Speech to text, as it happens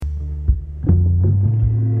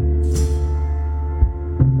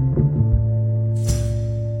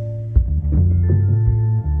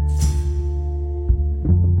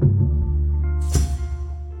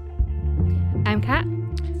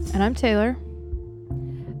Taylor.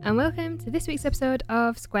 And welcome to this week's episode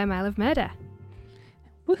of Square Mile of Murder.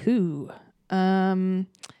 Woohoo.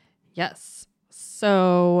 Yes.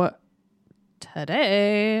 So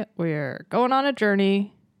today we're going on a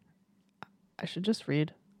journey. I should just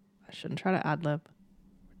read. I shouldn't try to ad-lib.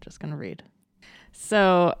 We're just going to read.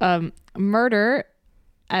 So murder,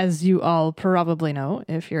 as you all probably know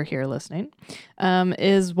if you're here listening,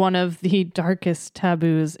 is one of the darkest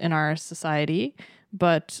taboos in our society.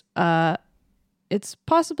 But it's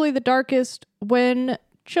possibly the darkest when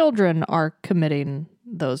children are committing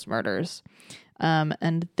those murders.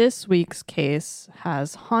 And this week's case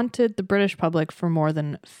has haunted the British public for more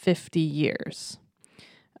than 50 years.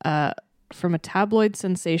 From a tabloid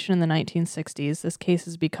sensation in the 1960s, this case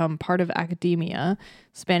has become part of academia,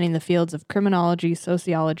 spanning the fields of criminology,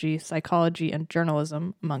 sociology, psychology, and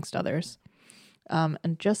journalism, amongst others.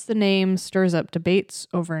 And just the name stirs up debates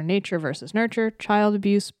over nature versus nurture, child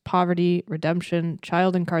abuse, poverty, redemption,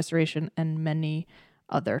 child incarceration, and many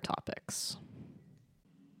other topics.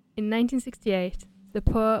 In 1968, the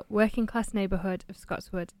poor working-class neighbourhood of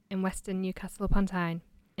Scotswood in western Newcastle upon Tyne,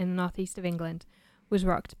 in the northeast of England, was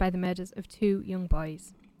rocked by the murders of two young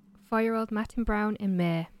boys, 4-year-old Martin Brown in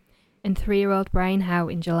May and 3-year-old Brian Howe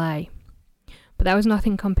in July. But that was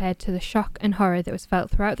nothing compared to the shock and horror that was felt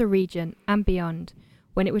throughout the region and beyond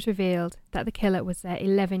when it was revealed that the killer was their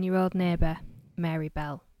 11-year-old neighbour, Mary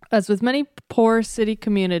Bell. As with many poor city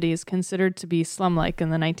communities considered to be slum-like in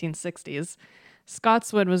the 1960s,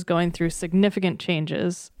 Scotswood was going through significant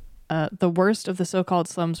changes. The worst of the so-called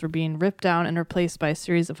slums were being ripped down and replaced by a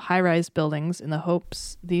series of high-rise buildings in the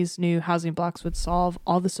hopes these new housing blocks would solve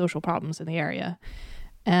all the social problems in the area.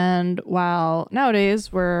 And while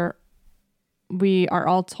nowadays we are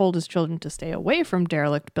all told as children to stay away from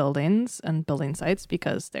derelict buildings and building sites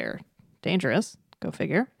because they're dangerous, go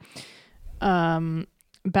figure.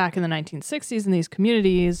 Back in the 1960s in these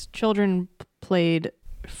communities, children played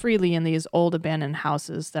freely in these old abandoned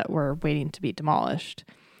houses that were waiting to be demolished.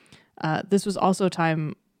 This was also a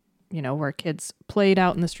time, where kids played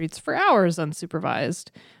out in the streets for hours unsupervised,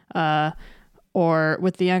 or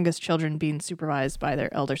with the youngest children being supervised by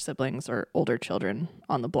their elder siblings or older children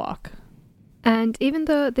on the block. And even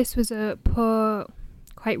though this was a poor,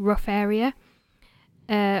 quite rough area,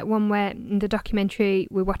 one where in the documentary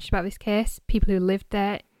we watched about this case, people who lived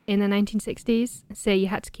there in the 1960s say you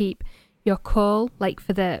had to keep your coal, like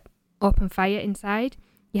for the open fire inside,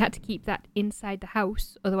 you had to keep that inside the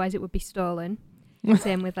house, otherwise it would be stolen.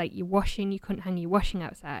 Same with your washing, you couldn't hang your washing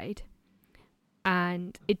outside.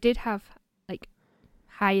 And it did have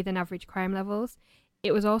higher than average crime levels.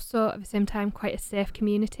 It was also at the same time quite a safe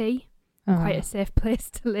community. Quite a safe place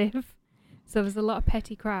to live. So there's a lot of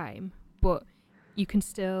petty crime, but it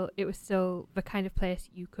was still the kind of place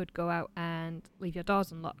you could go out and leave your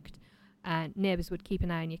doors unlocked, and neighbours would keep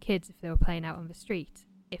an eye on your kids if they were playing out on the street.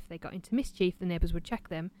 If they got into mischief, the neighbours would check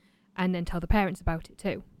them and then tell the parents about it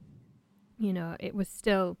too. It was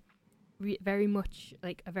still very much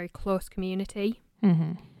a very close community.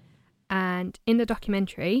 Mm-hmm. And in the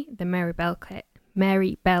documentary, the Mary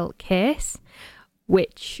Bell case,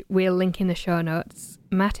 which we'll link in the show notes,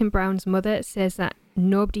 Martin Brown's mother says that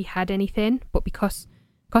nobody had anything, but because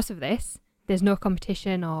of this, there's no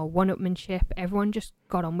competition or one-upmanship. Everyone just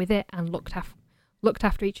got on with it and looked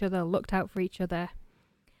after each other, looked out for each other.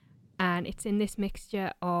 And it's in this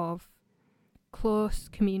mixture of close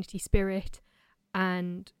community spirit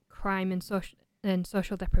and crime and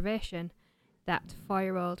social deprivation that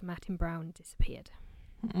 4-year-old Martin Brown disappeared.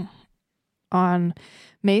 On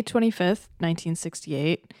May 25th,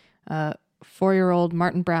 1968, 4-year-old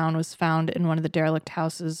Martin Brown was found in one of the derelict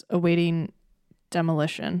houses awaiting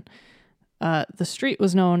demolition. The street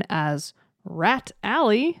was known as Rat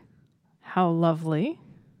Alley. How lovely.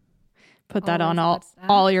 Put that on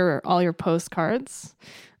all your postcards.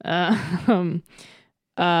 And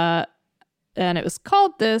it was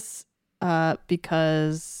called this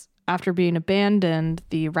because after being abandoned,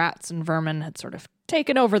 the rats and vermin had sort of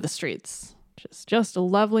taken over the streets. Just a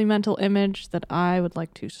lovely mental image that I would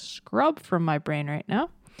like to scrub from my brain right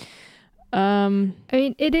now.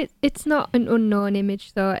 It's not an unknown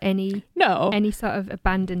image though. Any sort of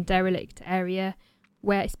abandoned derelict area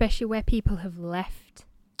especially where people have left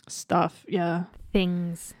stuff,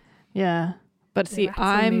 things. Yeah. But see,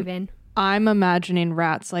 I'm imagining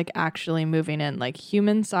rats actually moving in,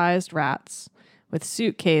 human-sized rats with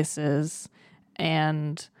suitcases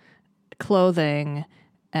and clothing,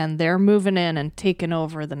 and they're moving in and taking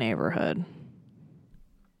over the neighborhood.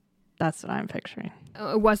 That's what I'm picturing.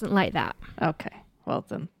 It wasn't like that. Okay. Well,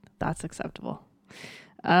 then that's acceptable.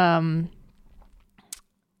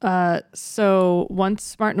 So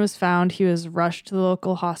once Martin was found, he was rushed to the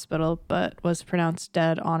local hospital, but was pronounced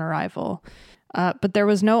dead on arrival. But there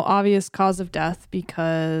was no obvious cause of death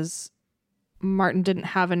because Martin didn't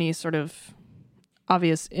have any sort of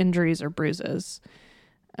obvious injuries or bruises.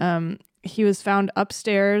 He was found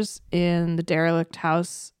upstairs in the derelict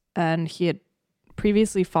house, and he had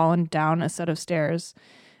previously fallen down a set of stairs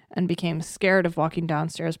and became scared of walking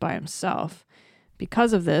downstairs by himself.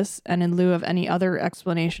 Because of this, and in lieu of any other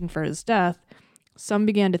explanation for his death, some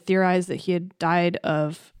began to theorize that he had died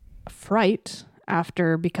of fright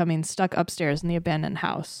after becoming stuck upstairs in the abandoned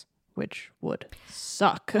house, which would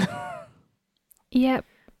suck. Yeah,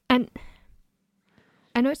 and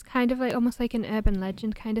I know it's kind of like almost like an urban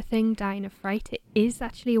legend kind of thing, dying of fright. It is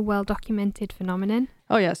actually a well-documented phenomenon.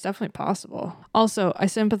 Oh yeah, it's definitely possible. Also, I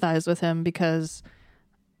sympathize with him because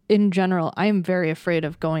in general, I am very afraid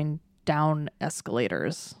of going down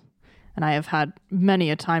escalators. And I have had many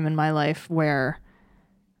a time in my life where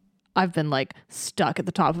I've been like stuck at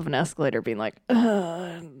the top of an escalator being like,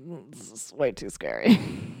 this is way too scary.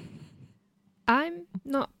 I'm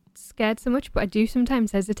not scared so much, but I do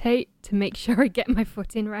sometimes hesitate to make sure I get my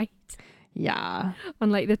foot in right Yeah.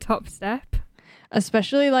 on like the top step.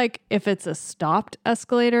 Especially like if it's a stopped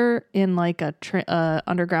escalator in like a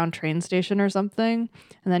underground train station or something,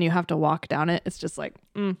 and then you have to walk down it. It's just like,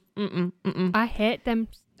 I hate them.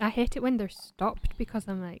 I hate it when they're stopped because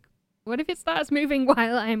I'm like, what if it starts moving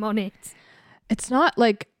while I'm on it? It's not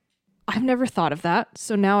like, I've never thought of that,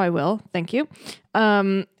 so now I will. Thank you.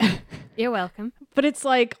 You're welcome. But it's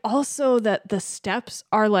like also that the steps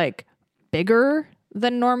are like bigger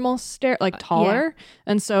than normal stair, like taller. Yeah.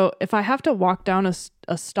 And so if I have to walk down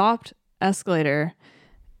a stopped escalator,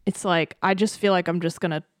 it's like I just feel like I'm just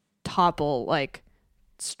gonna topple like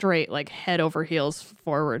straight, like head over heels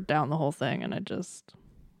forward down the whole thing, and I just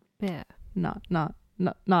not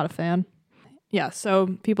a fan. Yeah,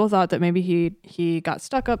 so people thought that maybe he got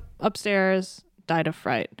stuck upstairs, died of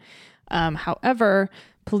fright. However,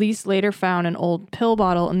 police later found an old pill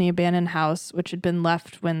bottle in the abandoned house, which had been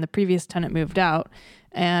left when the previous tenant moved out.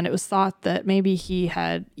 And it was thought that maybe he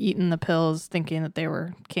had eaten the pills thinking that they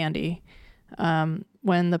were candy.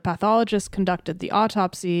 When the pathologist conducted the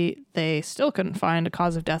autopsy, they still couldn't find a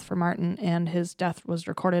cause of death for Martin, and his death was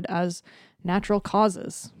recorded as natural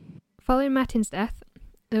causes. Following Martin's death,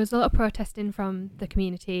 there was a lot of protesting from the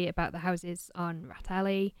community about the houses on Rat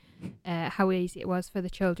Alley, how easy it was for the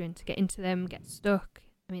children to get into them, get stuck.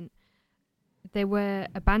 I mean, they were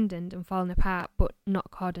abandoned and fallen apart, but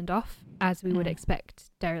not cordoned off, as we would expect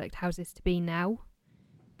derelict houses to be now.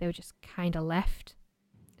 They were just kind of left.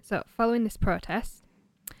 So, following this protest,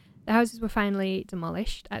 the houses were finally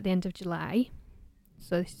demolished at the end of July.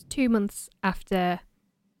 So, this is 2 months after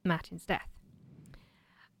Martin's death.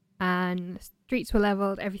 And the streets were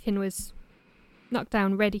levelled, everything was knocked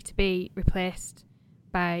down, ready to be replaced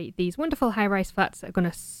by these wonderful high-rise flats that are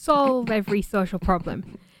going to solve every social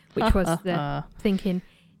problem, which was the thinking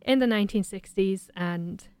in the 1960s.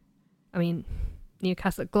 And, I mean,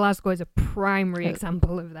 Glasgow is a primary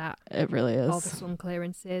example of that. It really is. All the slum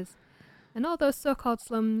clearances. And all those so-called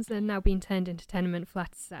slums are now being turned into tenement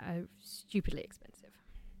flats that are stupidly expensive.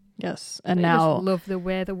 Yes, and I now just love the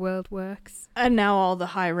way the world works. And now all the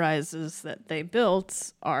high rises that they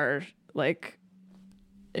built are like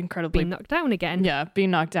incredibly being knocked down again. Yeah,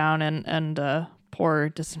 being knocked down and poor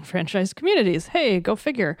disenfranchised communities. Hey, go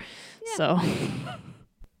figure. Yeah. So,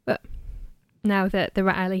 but now that the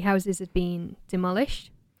Rat Alley houses had been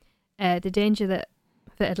demolished, the danger that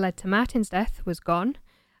had led to Martin's death was gone,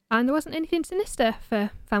 and there wasn't anything sinister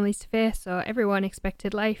for families to face. So everyone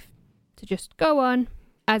expected life to just go on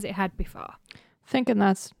as it had before. Thinking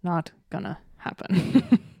that's not gonna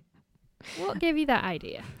happen. What gave you that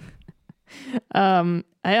idea? And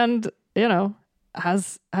you know,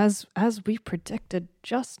 as we predicted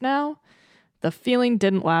just now, the feeling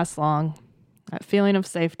didn't last long. That feeling of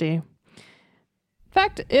safety. In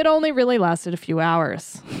fact, it only really lasted a few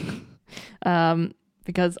hours.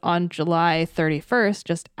 Because on July 31st,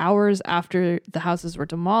 just hours after the houses were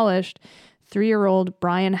demolished, 3-year-old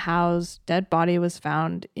Brian Howe's dead body was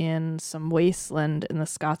found in some wasteland in the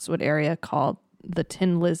Scotswood area called the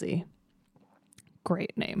Tin Lizzie.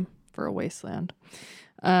 Great name for a wasteland.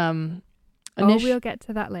 We'll get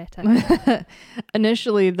to that later.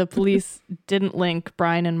 Initially, the police didn't link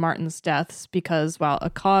Brian and Martin's deaths because while a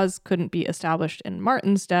cause couldn't be established in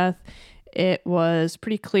Martin's death, it was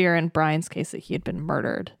pretty clear in Brian's case that he had been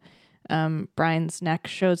murdered. Brian's neck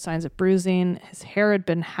showed signs of bruising. His hair had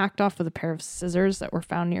been hacked off with a pair of scissors that were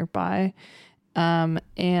found nearby.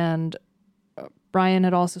 And Brian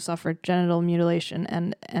had also suffered genital mutilation,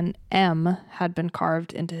 and an M had been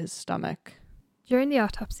carved into his stomach. During the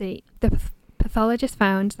autopsy, the pathologist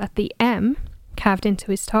found that the M carved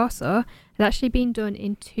into his torso had actually been done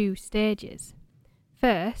in 2 stages.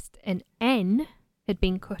 First, an N had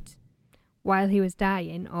been cut while he was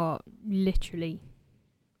dying, or literally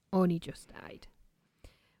only just died.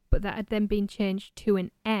 But that had then been changed to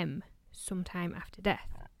an M sometime after death.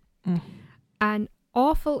 And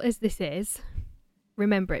awful as this is,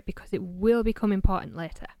 remember it because it will become important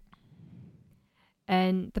later.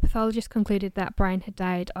 And the pathologist concluded that Brian had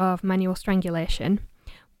died of manual strangulation,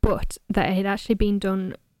 but that it had actually been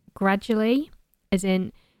done gradually, as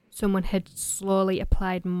in someone had slowly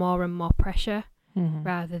applied more and more pressure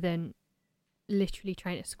rather than literally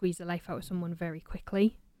trying to squeeze the life out of someone very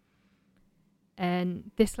quickly.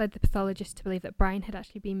 And this led the pathologist to believe that Brian had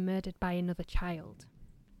actually been murdered by another child.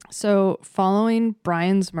 So following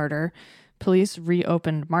Brian's murder, police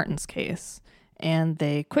reopened Martin's case, and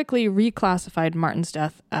they quickly reclassified Martin's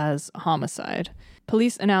death as a homicide.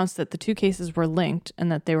 Police announced that the 2 cases were linked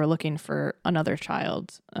and that they were looking for another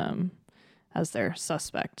child as their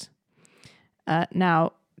suspect.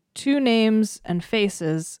 Now, 2 names and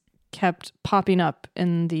faces kept popping up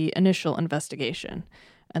in the initial investigation,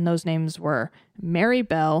 and those names were Mary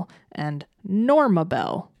Bell and Norma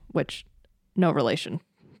Bell, which no relation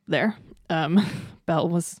there. Bell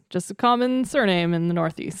was just a common surname in the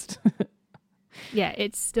Northeast. Yeah,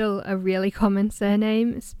 it's still a really common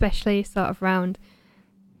surname, especially sort of around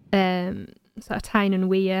sort of Tyne and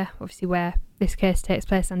Weir, obviously where this case takes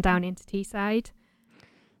place, and down into Teesside.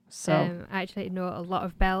 So I actually know a lot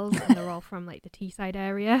of Bells, and they're all from like the Teesside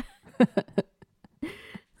area.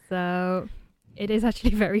 So it is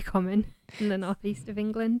actually very common in the northeast of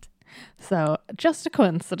England. So just a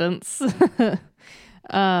coincidence.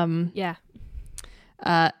 Yeah.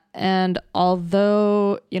 And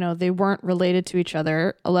although, they weren't related to each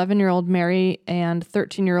other, 11-year-old Mary and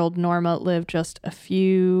 13-year-old Norma lived just a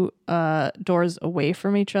few doors away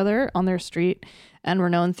from each other on their street and were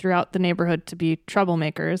known throughout the neighborhood to be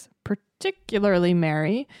troublemakers, particularly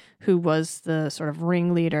Mary, who was the sort of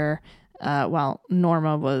ringleader, while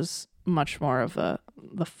Norma was much more of the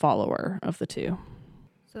follower of the 2.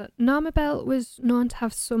 So Norma Bell was known to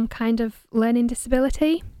have some kind of learning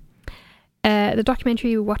disability. The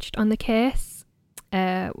documentary we watched on the case,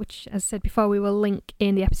 which, as I said before, we will link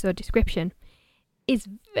in the episode description, is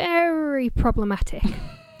very problematic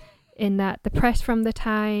in that the press from the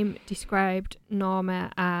time described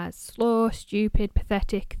Norma as slow, stupid,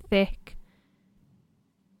 pathetic, thick.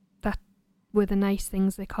 That were the nice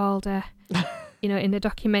things they called her. In the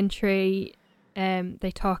documentary,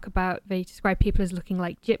 they describe people as looking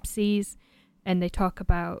like gypsies, and they talk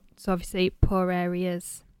about, so obviously, poor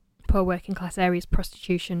working class areas,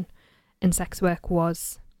 prostitution and sex work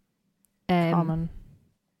was common.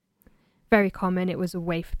 Very common. It was a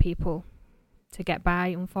way for people to get by,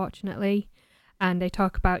 unfortunately. And they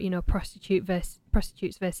talk about,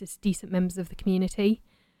 prostitutes versus decent members of the community.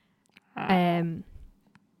 And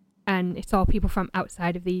it's all people from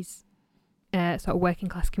outside of these sort of working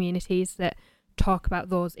class communities that talk about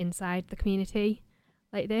those inside the community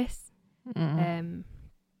like this.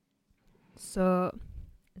 So,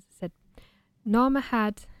 as I said, Norma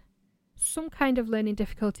had some kind of learning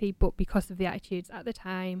difficulty, but because of the attitudes at the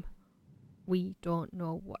time, we don't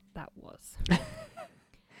know what that was.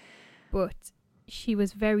 But she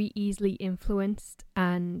was very easily influenced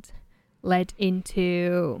and led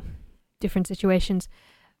into different situations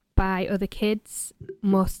by other kids,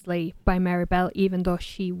 mostly by Mary Bell, even though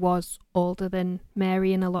she was older than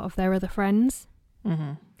Mary and a lot of their other friends.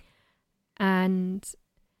 And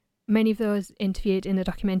many of those interviewed in the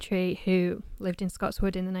documentary who lived in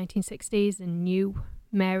Scotswood in the 1960s and knew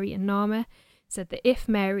Mary and Norma said that if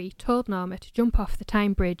Mary told Norma to jump off the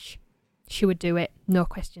Tyne Bridge, she would do it, no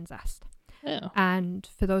questions asked. Oh. And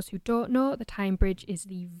for those who don't know, the Tyne Bridge is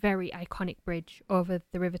the very iconic bridge over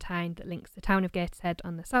the River Tyne that links the town of Gateshead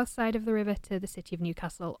on the south side of the river to the city of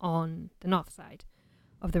Newcastle on the north side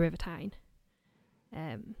of the River Tyne.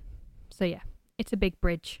 So yeah, it's a big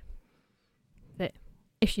bridge that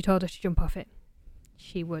if she told her to jump off it,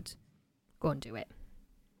 she would go and do it.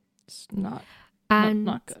 It's not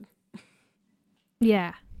good.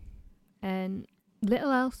 Yeah. And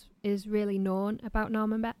little else is really known about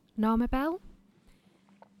Norma Bell.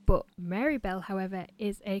 But Mary Bell, however,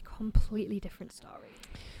 is a completely different story.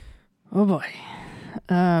 Oh boy.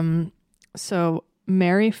 So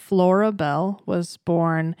Mary Flora Bell was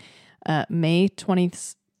born May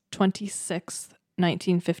 26th,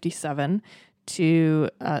 1957 to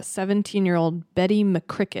 17-year-old Betty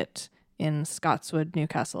McCricket in Scotswood,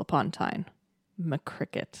 Newcastle upon Tyne.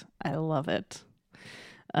 McCricket. I love it.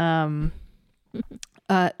 Now,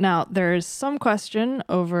 there's some question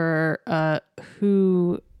over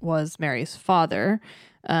who was Mary's father.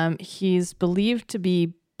 He's believed to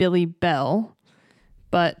be Billy Bell,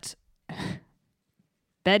 but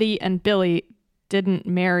Betty and Billy didn't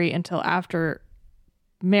marry until after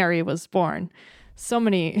Mary was born. So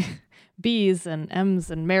many B's and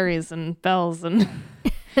M's and Marys and Bells and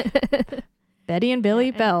Betty and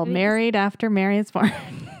Billy Bell married after Mary is born.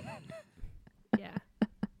 Yeah.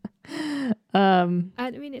 Um,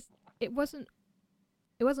 I mean, it wasn't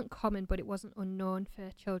common, but it wasn't unknown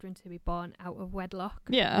for children to be born out of wedlock.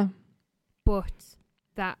 yeah. But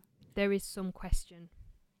that there is some question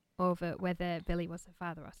over whether Billy was her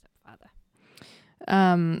father or stepfather.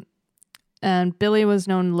 And Billy was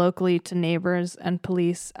known locally to neighbors and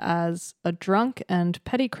police as a drunk and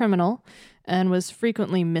petty criminal and was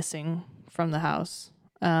frequently missing from the house.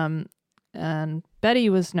 And Betty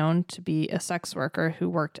was known to be a sex worker who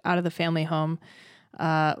worked out of the family home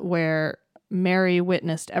where Mary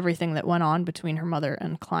witnessed everything that went on between her mother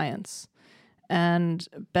and clients. And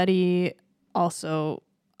Betty also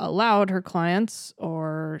allowed her clients,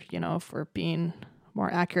 or, if we're being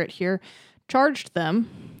more accurate here, charged them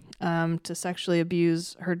to sexually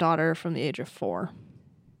abuse her daughter from the age of 4.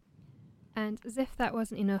 And as if that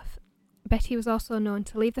wasn't enough, Betty was also known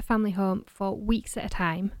to leave the family home for weeks at a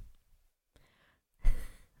time,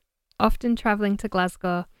 often travelling to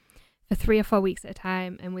Glasgow for 3 or 4 weeks at a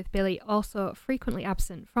time, and with Billy also frequently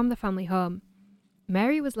absent from the family home.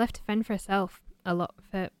 Mary was left to fend for herself a lot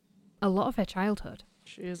of her childhood.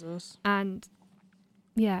 Jesus. And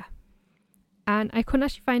I couldn't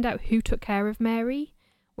actually find out who took care of Mary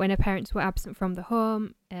when her parents were absent from the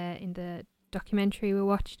home. In the documentary we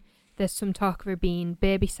watched, there's some talk of her being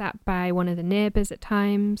babysat by one of the neighbours at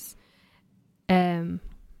times. But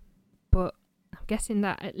I'm guessing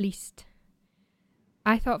that at least,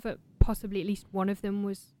 I thought that possibly at least one of them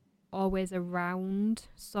was always around,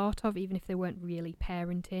 sort of, even if they weren't really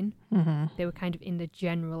parenting. Mm-hmm. They were kind of in the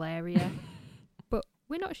general area. But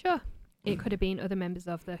we're not sure. It could have been other members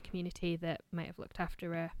of the community that might have looked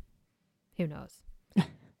after her. Who knows?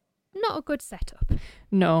 Not a good setup.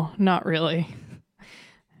 No, not really.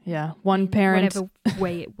 Yeah, one parent... Whatever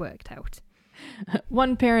way it worked out.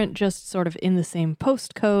 One parent just sort of in the same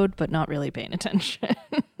postcode, but not really paying attention.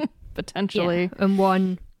 Potentially. Yeah, and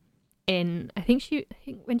one in... I think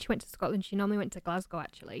when she went to Scotland, she normally went to Glasgow,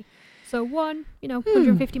 actually. So one,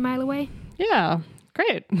 150 mile away. Yeah,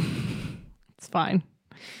 great. It's fine.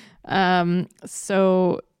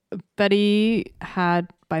 So Betty had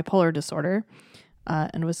bipolar disorder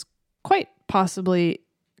and was quite possibly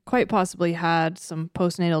had some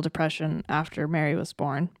postnatal depression after Mary was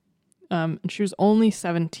born. And she was only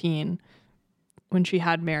 17 when she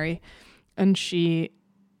had Mary, and she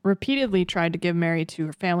repeatedly tried to give Mary to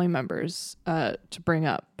her family members to bring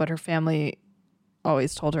up, but her family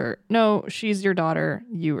always told her, no, she's your daughter,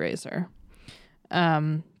 you raise her.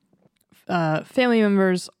 Family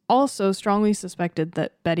members also strongly suspected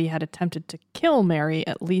that Betty had attempted to kill Mary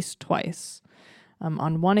at least twice.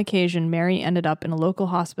 On one occasion, Mary ended up in a local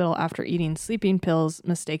hospital after eating sleeping pills,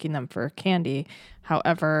 mistaking them for candy.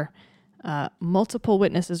 However, multiple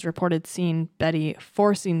witnesses reported seeing Betty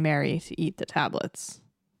forcing Mary to eat the tablets.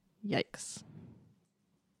 Yikes.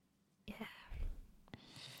 Yeah.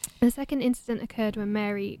 The second incident occurred when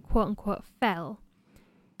Mary, quote-unquote, fell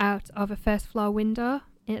out of a first-floor window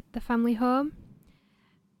at the family home.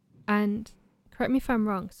 And correct me if I'm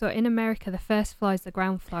wrong, so in America, the first floor is the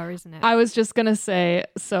ground floor, isn't it? I was just going to say,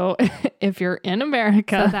 so if you're in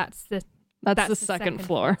America, so that's the second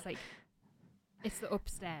floor. It's the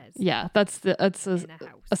upstairs. Yeah, that's in a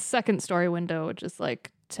house. a second story window, which is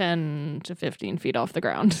like 10 to 15 feet off the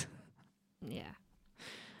ground. Yeah.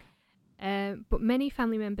 But many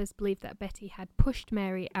family members believe that Betty had pushed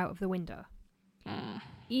Mary out of the window,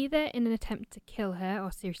 either in an attempt to kill her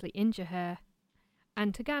or seriously injure her,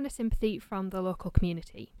 and to garner sympathy from the local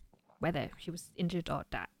community, whether she was injured or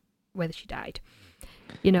whether she died.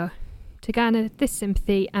 To garner this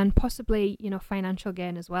sympathy and possibly, financial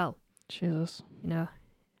gain as well. Jesus.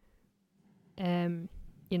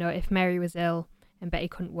 If Mary was ill and Betty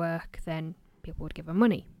couldn't work, then people would give her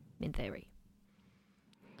money, in theory.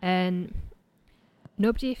 And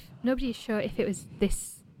nobody is sure if it was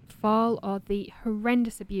this fall or the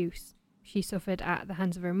horrendous abuse she suffered at the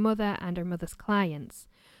hands of her mother and her mother's clients.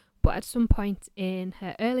 But at some point in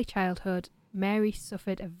her early childhood, Mary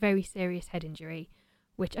suffered a very serious head injury,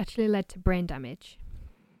 which actually led to brain damage.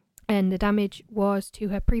 And the damage was to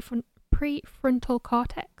her prefrontal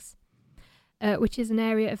cortex. which is an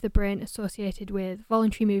area of the brain associated with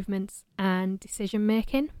voluntary movements and decision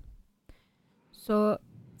making. So,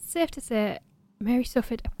 safe to say, Mary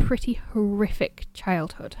suffered a pretty horrific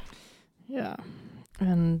childhood. Yeah.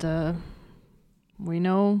 And we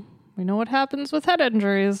know what happens with head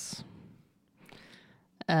injuries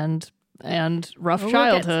and rough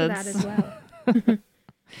childhoods. We'll get to that as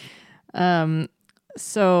well.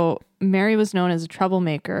 So Mary was known as a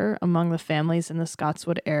troublemaker among the families in the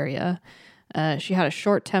Scotswood area. She had a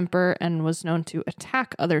short temper and was known to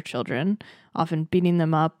attack other children, often beating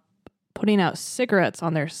them up, putting out cigarettes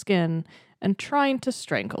on their skin, and trying to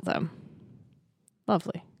strangle them.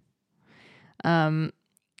 Lovely.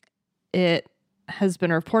 It has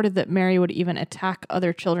been reported that Mary would even attack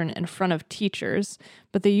other children in front of teachers,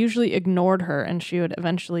 but they usually ignored her and she would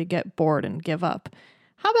eventually get bored and give up.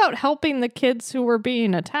 How about helping the kids who were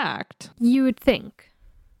being attacked? You would think.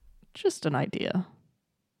 Just an idea.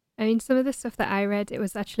 I mean, some of the stuff that I read, it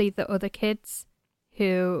was actually the other kids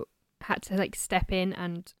who had to step in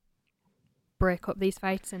and break up these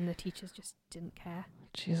fights, and the teachers just didn't care.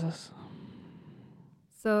 Jesus.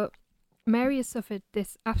 So Mary has suffered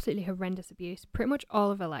this absolutely horrendous abuse pretty much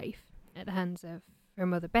all of her life at the hands of her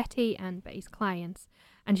mother Betty and Betty's clients,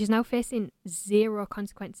 and she's now facing 0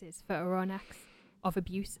 consequences for her own acts of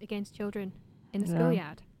abuse against children in the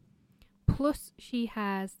schoolyard. Plus, she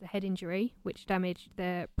has the head injury, which damaged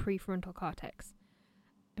the prefrontal cortex.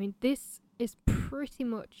 I mean, this is pretty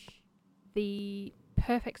much the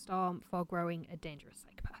perfect storm for growing a dangerous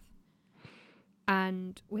psychopath.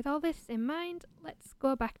 And with all this in mind, let's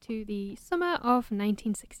go back to the summer of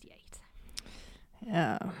 1968.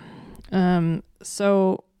 Yeah.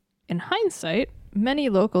 So, in hindsight, many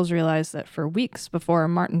locals realized that for weeks before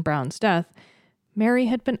Martin Brown's death, Mary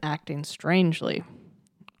had been acting strangely.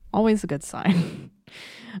 Always a good sign.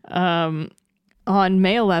 On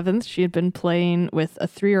May 11th, she had been playing with a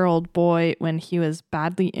 3-year-old boy when he was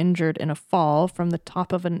badly injured in a fall from the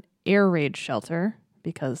top of an air raid shelter,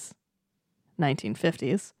 because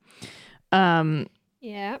 1950s.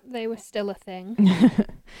 Yeah, they were still a thing.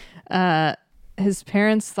 His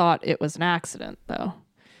parents thought it was an accident, though.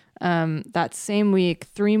 That same week,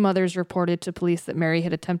 3 mothers reported to police that Mary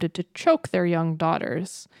had attempted to choke their young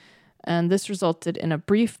daughters. And this resulted in a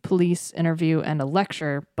brief police interview and a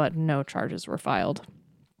lecture, but no charges were filed.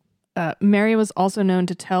 Mary was also known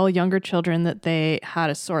to tell younger children that they had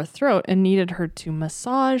a sore throat and needed her to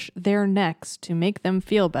massage their necks to make them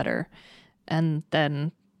feel better. And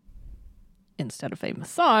then, instead of a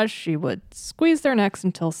massage, she would squeeze their necks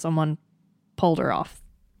until someone pulled her off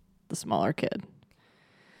the smaller kid.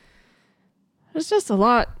 It's just a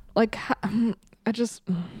lot. Okay.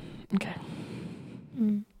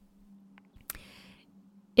 Mm.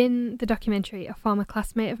 In the documentary, a former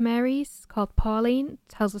classmate of Mary's, called Pauline,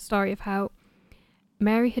 tells a story of how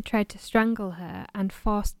Mary had tried to strangle her and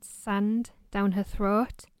forced sand down her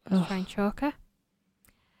throat to try and choke her.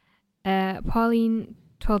 Pauline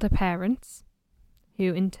told her parents,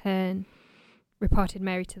 who in turn reported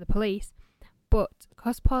Mary to the police, but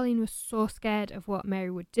because Pauline was so scared of what Mary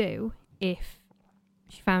would do if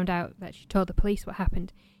she found out that she told the police what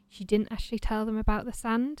happened, she didn't actually tell them about the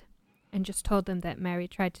sand and just told them that Mary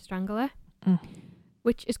tried to strangle her,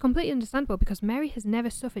 which is completely understandable because Mary has never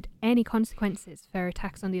suffered any consequences for her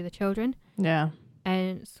attacks on the other children. Yeah.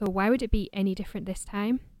 And so why would it be any different this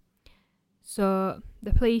time? So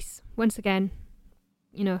the police, once again,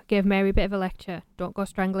 gave Mary a bit of a lecture. Don't go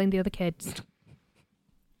strangling the other kids.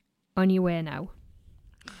 On your way now.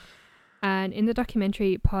 And in the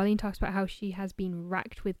documentary, Pauline talks about how she has been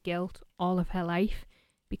racked with guilt all of her life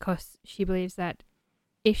because she believes that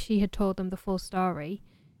if she had told them the full story,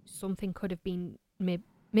 something could have been,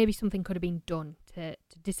 maybe something could have been done to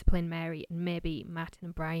discipline Mary, and maybe Martin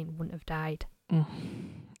and Brian wouldn't have died.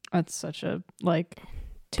 That's such a,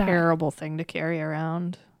 terrible thing to carry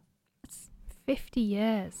around. It's 50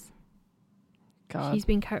 years. God. She's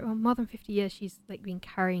been more than 50 years. She's been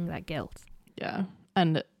carrying that guilt. Yeah.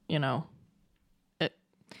 And,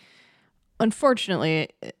 unfortunately,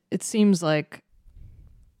 it seems like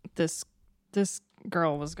this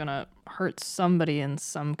girl was going to hurt somebody in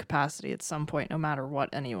some capacity at some point, no matter what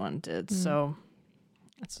anyone did. So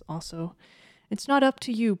it's not up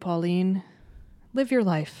to you, Pauline. Live your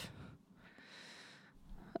life.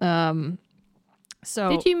 So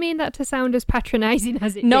did you mean that to sound as patronizing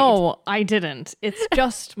as it did? No, I didn't. It's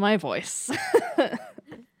just my voice. I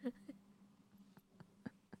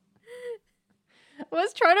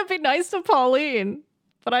was trying to be nice to Pauline,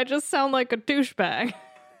 but I just sound like a douchebag.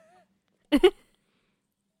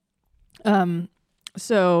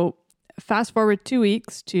 So fast forward 2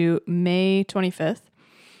 weeks to May 25th.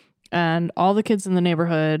 And all the kids in the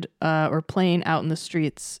neighborhood were playing out in the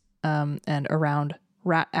streets and around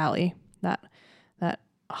Rat Alley, that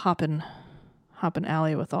hoppin'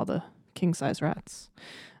 alley with all the king-size rats.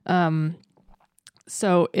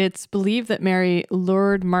 So it's believed that Mary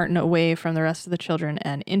lured Martin away from the rest of the children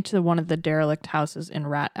and into one of the derelict houses in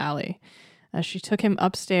Rat Alley. She took him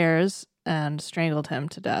upstairs and strangled him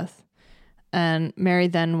to death. And Mary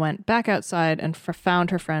then went back outside and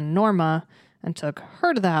found her friend Norma and took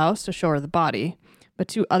her to the house to show her the body. But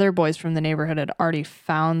 2 other boys from the neighborhood had already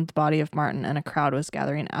found the body of Martin, and a crowd was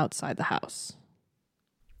gathering outside the house.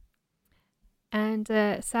 And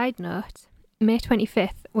side note, May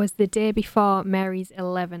 25th was the day before Mary's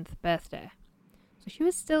 11th birthday. So she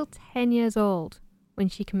was still 10 years old when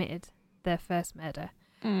she committed their first murder.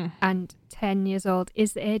 And 10 years old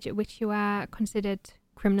is the age at which you are considered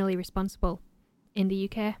criminally responsible in the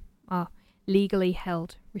UK, or legally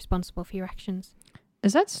held responsible for your actions.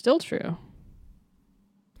 Is that still true?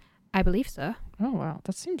 I believe so. Oh, wow.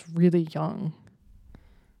 That seems really young.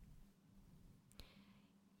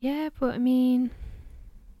 Yeah, but I mean...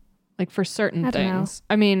 Like for certain I don't know. things.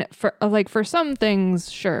 I mean, for some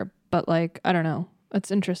things, sure. But like, I don't know.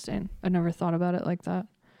 That's interesting. I never thought about it like that.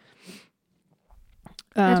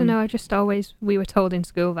 I don't know. I just always, we were told in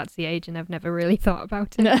school that's the age, and I've never really thought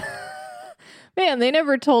about it. Man, they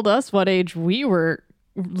never told us what age we were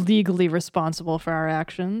legally responsible for our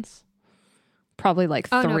actions. Probably like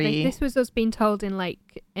 3. No, this was us being told in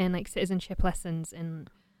citizenship lessons in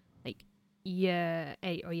like year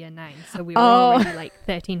 8 or year 9. So we were already like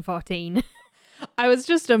 13, 14. I was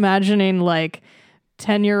just imagining like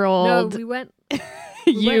 10-year-old. No, we went.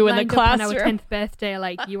 You in the classroom on our 10th birthday,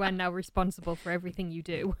 like, you are now responsible for everything you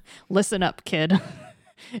do. Listen up, kid.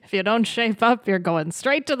 If you don't shape up, you're going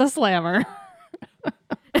straight to the slammer.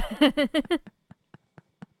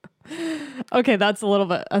 Okay, that's a little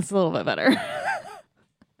bit better.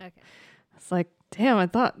 Okay. It's like, damn, I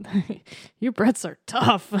thought you Brits are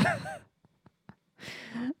tough.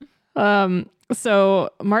 So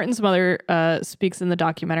Martin's mother speaks in the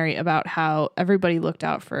documentary about how everybody looked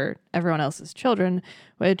out for everyone else's children,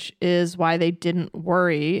 which is why they didn't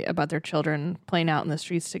worry about their children playing out in the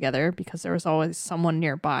streets together, because there was always someone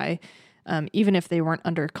nearby, even if they weren't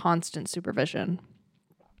under constant supervision.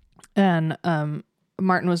 And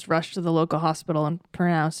Martin was rushed to the local hospital and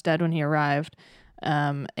pronounced dead when he arrived,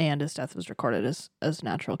 and his death was recorded as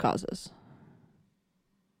natural causes.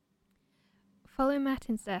 Following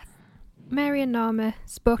Martin's death, Mary and Norma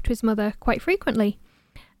spoke to his mother quite frequently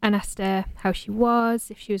and asked her how she was,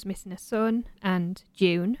 if she was missing a son, and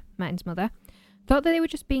June, Martin's mother, thought that they were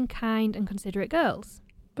just being kind and considerate girls.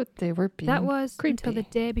 But they were being That was creepy. until the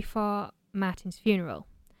day before Martin's funeral.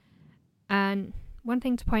 And one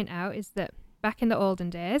thing to point out is that back in the olden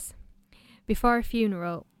days, before a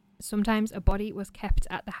funeral, sometimes a body was kept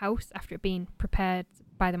at the house after it being prepared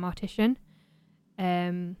by the mortician.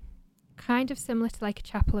 Kind of similar to like a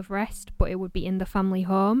chapel of rest, but it would be in the family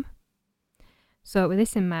home. So with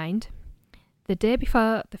this in mind, the day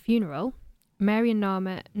before the funeral, Mary and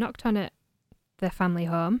Norma knocked on at their family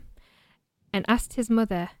home and asked his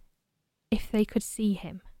mother if they could see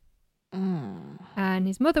him. And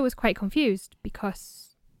his mother was quite confused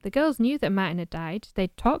because the girls knew that Martin had died.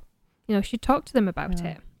 They'd talked, she talked to them about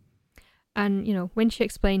it. And, when she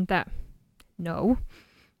explained that, no,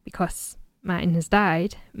 because Martin has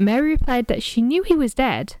died, Mary replied that she knew he was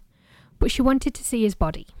dead, but she wanted to see his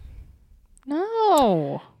body.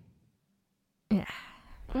 No. Yeah.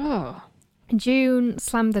 Oh. June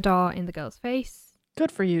slammed the door in the girl's face.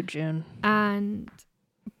 Good for you, June. And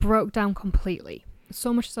broke down completely.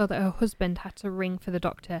 So much so that her husband had to ring for the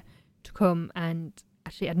doctor to come and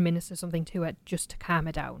actually administer something to her just to calm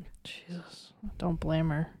her down. Jesus. Don't blame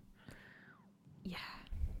her. Yeah.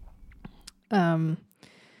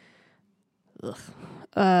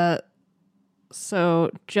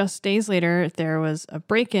 So just days later, there was a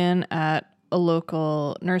break-in at a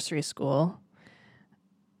local nursery school,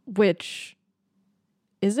 which,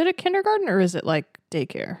 is it a kindergarten or is it like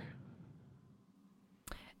daycare?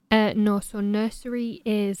 No, so nursery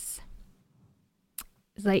is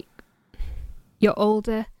like you're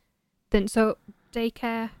older than, so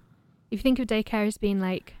daycare, if you think of daycare as being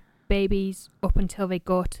like babies up until they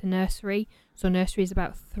go to nursery, so nursery is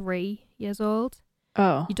about 3 years old.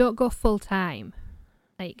 Oh. You don't go full time.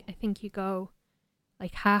 Like, I think you go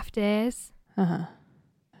like half days. Uh-huh.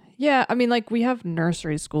 Yeah, I mean, like, we have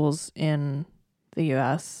nursery schools in the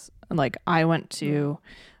US. Like, I went to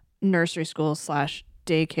nursery school /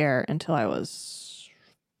 daycare until I was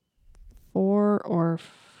 4 or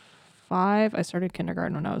 5. I started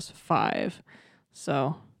kindergarten when I was 5.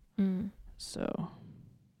 So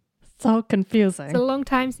It's all confusing. It's a long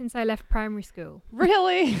time since I left primary school.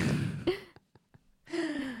 Really?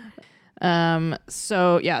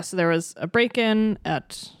 So there was a break-in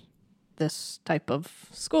at this type of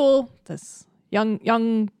school, this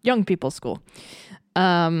young people's school.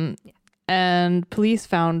 And police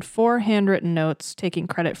found 4 handwritten notes taking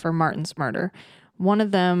credit for Martin's murder. One of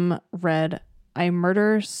them read, "I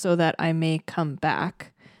murder so that I may come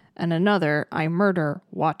back." And another, "I murder,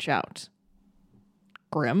 watch out."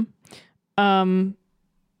 Grim.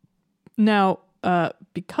 Now,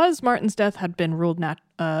 because Martin's death had been ruled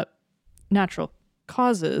natural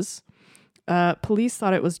causes, police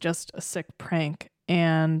thought it was just a sick prank.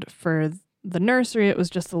 And for the nursery, it was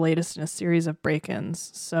just the latest in a series of break-ins.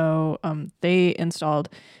 So they installed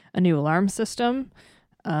a new alarm system.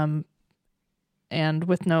 And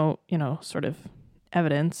with no, sort of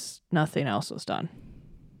evidence, nothing else was done.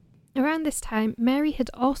 Around this time, Mary had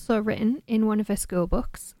also written in one of her school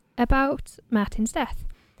books about Martin's death.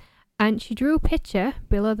 And she drew a picture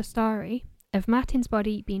below the story of Martin's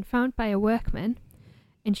body being found by a workman.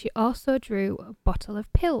 And she also drew a bottle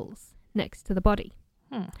of pills next to the body.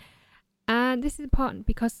 And this is important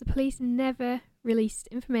because the police never released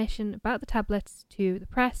information about the tablets to the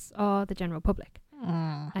press or the general public.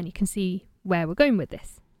 And you can see where we're going with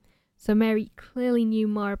this. So Mary clearly knew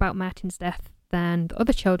more about Martin's death than the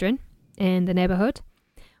other children in the neighbourhood.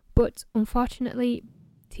 But unfortunately,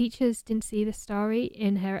 teachers didn't see the story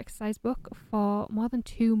in her exercise book for more than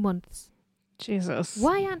 2 months. Jesus.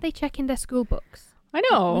 Why aren't they checking their school books? I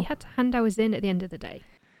know. We had to hand ours in at the end of the day.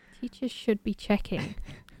 Teachers should be checking.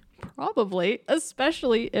 Probably,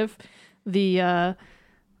 especially if the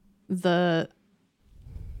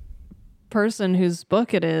person whose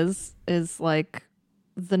book it is like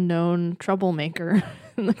the known troublemaker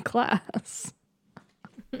in the class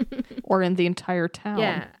or in the entire town.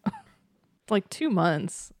 Yeah. Like 2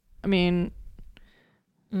 months. I mean,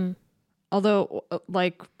 although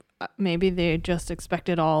maybe they just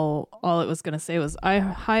expected all it was going to say was, I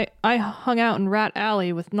hung out in Rat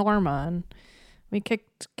Alley with Norma and we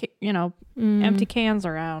kicked, empty cans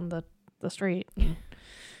around the street.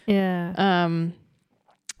 Yeah.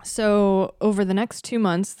 So over the next 2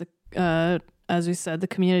 months, as we said, the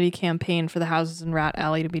community campaigned for the houses in Rat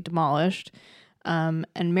Alley to be demolished. And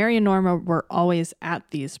Mary and Norma were always at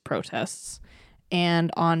these protests.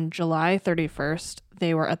 And on July 31st,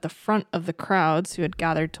 they were at the front of the crowds who had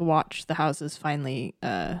gathered to watch the houses finally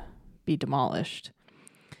be demolished.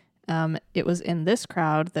 It was in this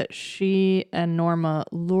crowd that she and Norma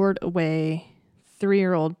lured away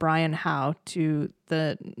 3-year-old Brian Howe to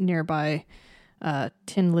the nearby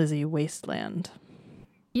Tin Lizzie wasteland.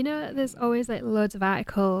 There's always loads of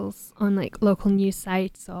articles on local news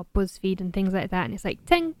sites or BuzzFeed and things like that, and it's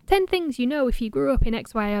 10 things if you grew up in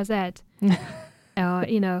X, Y, or Z. Or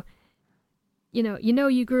you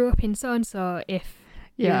grew up in so and so if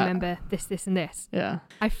you remember this and this. Yeah.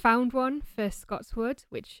 I found one for Scotswood,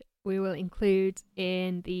 which we will include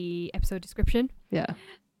in the episode description. Yeah.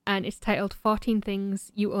 And it's titled 14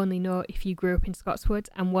 Things You Only Know If You Grew Up in Scotswood,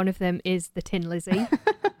 and one of them is the Tin Lizzie.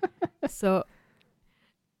 So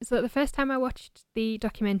the first time I watched the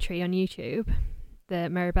documentary on YouTube, the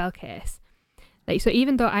Mary Bell case, so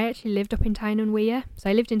even though I actually lived up in Tyne and Wear, so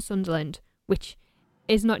I lived in Sunderland, which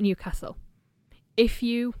is not Newcastle. If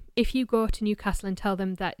you go to Newcastle and tell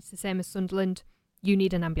them that it's the same as Sunderland, you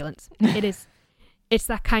need an ambulance. It's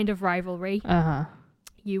that kind of rivalry.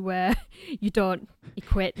 You don't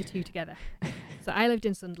equate the two together. So I lived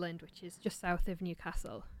in Sunderland, which is just south of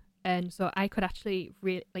Newcastle, and so I could actually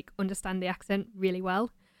understand the accent really well.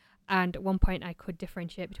 And at one point, I could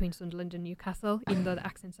differentiate between Sunderland and Newcastle, even though the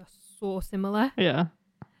accents are so similar. Yeah.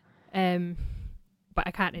 But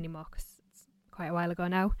I can't anymore because it's quite a while ago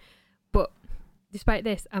now. But despite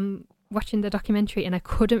this, I'm watching the documentary and I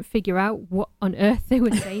couldn't figure out what on earth they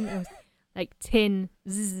were saying. It was tin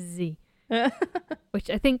zzz, which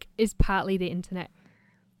I think is partly the internet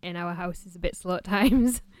in our house is a bit slow at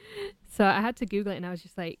times. So I had to Google it and I was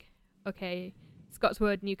just okay,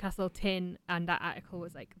 Scotswood, Newcastle, tin, and that article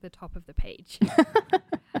was the top of the page.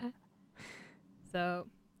 So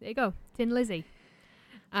there you go, Tin Lizzie.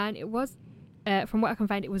 And it was, from what I can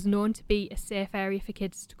find, it was known to be a safe area for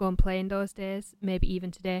kids to go and play in those days, maybe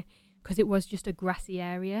even today, because it was just a grassy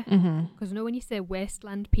area. Because when you say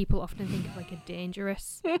wasteland, people often think of a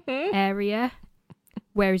dangerous area,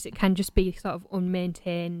 whereas it can just be sort of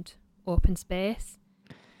unmaintained open space.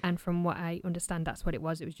 And from what I understand, that's what it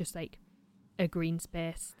was. It was just a green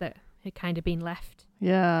space that had kind of been left.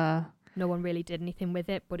 Yeah. No one really did anything with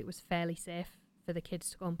it, but it was fairly safe for the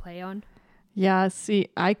kids to go and play on. Yeah, see,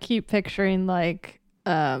 I keep picturing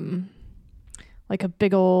like a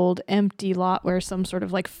big old empty lot where some sort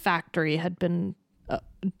of like factory had been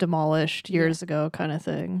demolished years ago kind of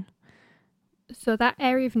thing. So that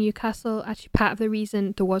area of Newcastle, actually part of the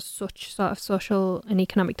reason there was such sort of social and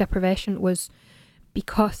economic deprivation was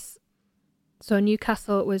because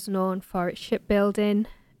Newcastle was known for its shipbuilding,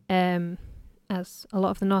 as a lot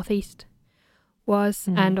of the northeast was,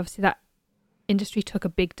 and obviously that industry took a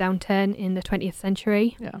big downturn in the 20th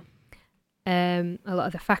century. Yeah. A lot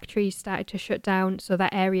of the factories started to shut down, so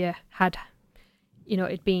that area had,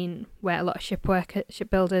 it'd been where a lot of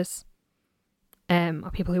shipbuilders,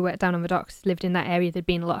 or people who worked down on the docks lived in that area. There'd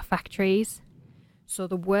been a lot of factories, so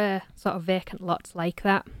there were sort of vacant lots like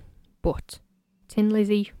that, but Tin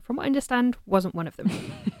Lizzie, from what I understand, wasn't one of them.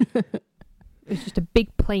 It was just a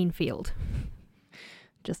big plain field.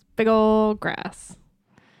 Just big old grass.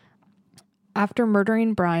 After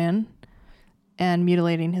murdering Brian and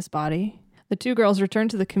mutilating his body, the two girls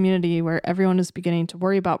returned to the community where everyone is beginning to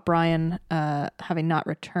worry about Brian having not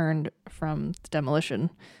returned from the demolition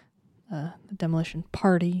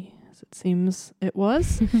party, as it seems it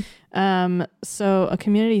was. So a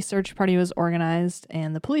community search party was organized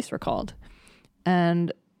and the police were called.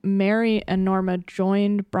 And Mary and Norma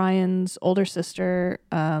joined Brian's older sister,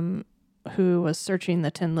 who was searching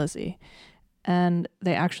the Tin Lizzie. And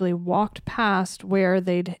they actually walked past where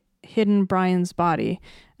they'd hidden Brian's body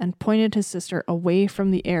and pointed his sister away from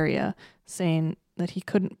the area, saying that he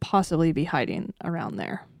couldn't possibly be hiding around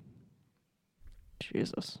there.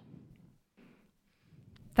 Jesus.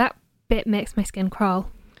 That bit makes my skin crawl.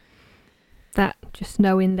 That just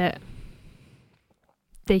knowing that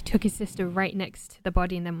they took his sister right next to the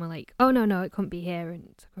body and then were like, oh, no, it couldn't be here,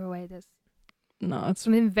 and took her away. There's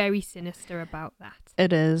something very sinister about that.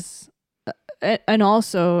 It is. And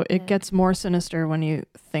also, it gets more sinister when you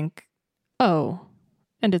think, oh,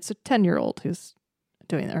 and it's a 10-year-old who's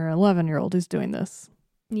doing it, or an 11-year-old who's doing this.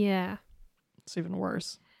 Yeah. It's even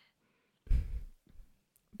worse.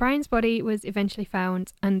 Brian's body was eventually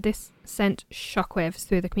found, and this sent shockwaves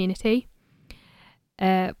through the community.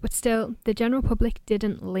 But still, the general public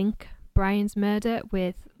didn't link Brian's murder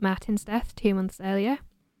with Martin's death 2 months earlier.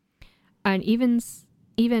 And even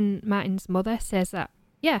Martin's mother says that,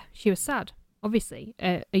 yeah, she was sad. Obviously,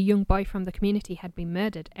 a young boy from the community had been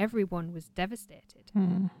murdered. Everyone was devastated.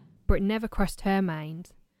 But it never crossed her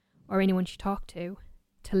mind, or anyone she talked to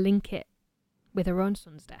link it with her own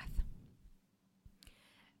son's death.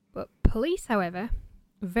 But police, however,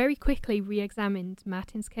 very quickly re-examined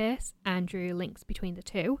Martin's case and drew links between the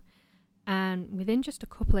two. And within just a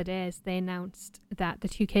couple of days, they announced that the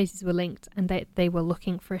two cases were linked and that they were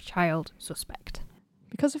looking for a child suspect.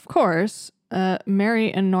 Because, of course,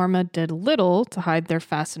 Mary and Norma did little to hide their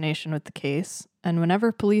fascination with the case. And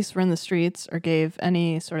whenever police were in the streets or gave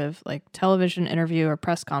any sort of like television interview or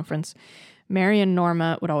press conference, Mary and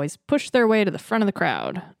Norma would always push their way to the front of the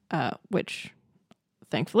crowd, which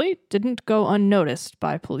thankfully didn't go unnoticed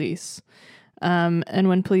by police. And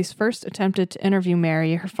when police first attempted to interview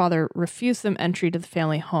Mary, her father refused them entry to the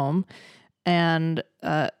family home and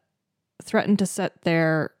threatened to set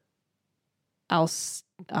their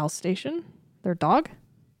Alsatian, their dog?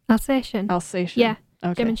 Alsatian. Yeah.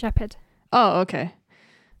 Okay. German Shepherd. Oh, okay.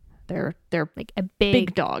 They're like a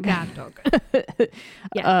big dog. Guard dog.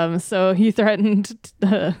 Yeah. So he threatened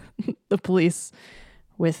the police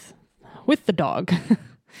with the dog.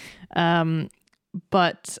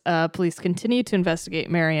 But police continued to investigate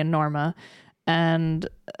Mary and Norma, and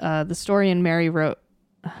the story Mary wrote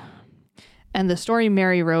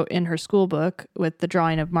in her school book with the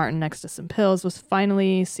drawing of Martin next to some pills was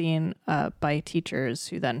finally seen by teachers,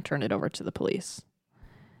 who then turned it over to the police.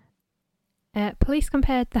 Police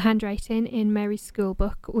compared the handwriting in Mary's school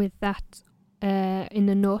book with that in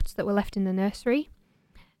the notes that were left in the nursery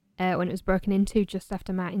when it was broken into just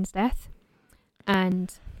after Martin's death.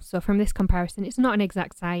 And so from this comparison, it's not an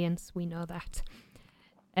exact science, we know that.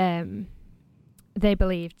 They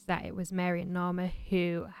believed that it was Mary and Norma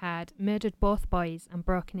who had murdered both boys and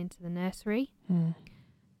broken into the nursery.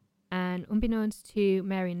 And unbeknownst to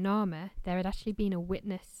Mary and Norma, there had actually been a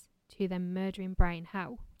witness to them murdering Brian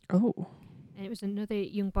Howe. Oh. And it was another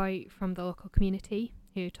young boy from the local community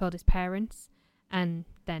who told his parents, and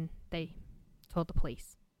then they told the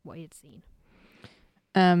police what he had seen.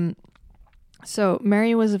 So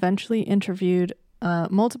Mary was eventually interviewed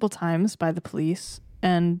multiple times by the police,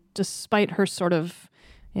 and despite her sort of,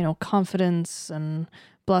 confidence and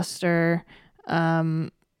bluster,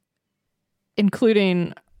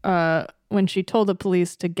 including when she told the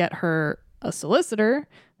police to get her a solicitor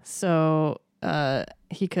so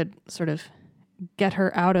he could sort of get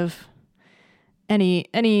her out of any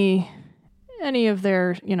of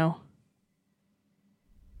their,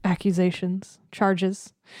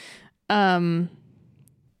 charges.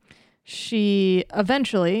 She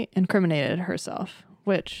eventually incriminated herself,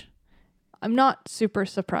 which I'm not super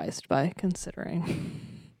surprised by,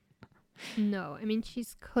 considering. No, I mean,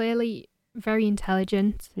 she's clearly very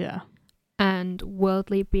intelligent Yeah. and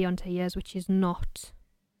worldly beyond her years, which is not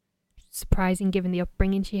surprising given the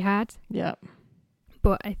upbringing she had. Yeah.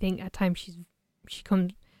 But I think at times she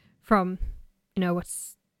comes from,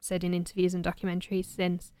 what's said in interviews and documentaries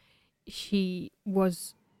since, she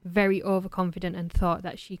was very overconfident and thought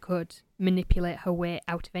that she could manipulate her way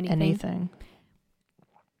out of anything.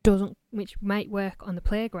 Which might work on the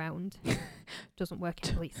playground, doesn't work in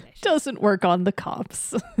a police station. Doesn't work on the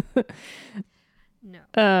cops.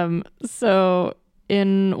 No. So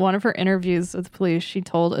in one of her interviews with police, she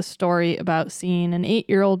told a story about seeing an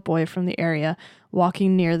 8-year-old boy from the area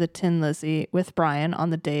walking near the Tin Lizzie with Brian on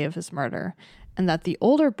the day of his murder, and that the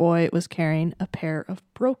older boy was carrying a pair of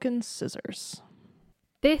broken scissors.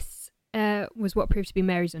 This was what proved to be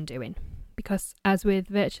Mary's undoing, because as with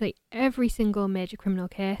virtually every single major criminal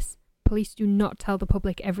case, police do not tell the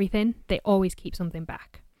public everything. They always keep something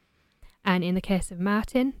back. And in the case of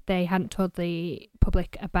Martin, they hadn't told the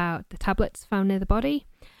public about the tablets found near the body.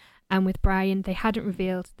 And with Brian, they hadn't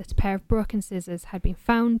revealed that a pair of broken scissors had been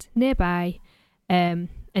found nearby, and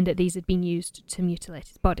that these had been used to mutilate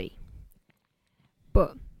his body.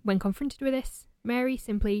 But when confronted with this, Mary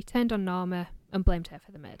simply turned on Norma and blamed her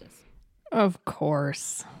for the murders. Of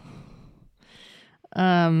course.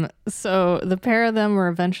 So the pair of them were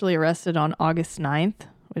eventually arrested on August 9th,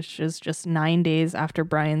 which is just 9 days after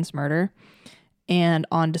Brian's murder. And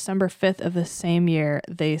on December 5th of the same year,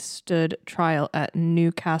 they stood trial at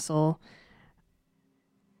Newcastle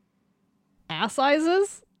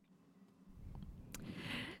Assizes?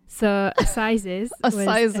 So Assizes was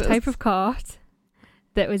a type of court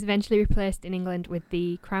that was eventually replaced in England with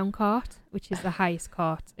the Crown Court, which is the highest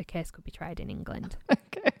court a case could be tried in England.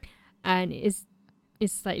 Okay. And it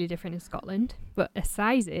is slightly different in Scotland. But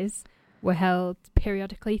Assizes were held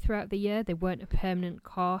periodically throughout the year. They weren't a permanent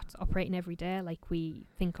court operating every day like we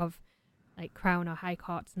think of like Crown or High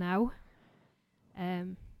Courts now.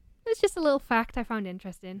 It's just a little fact I found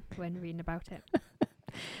interesting when reading about it.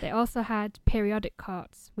 They also had periodic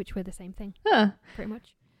courts, which were the same thing, pretty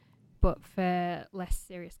much, but for less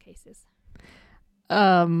serious cases.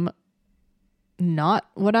 Not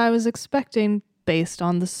what I was expecting based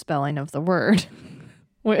on the spelling of the word,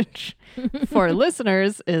 which for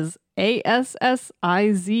listeners is Assizes.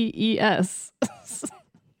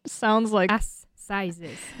 Sounds like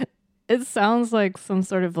Assizes. It sounds like some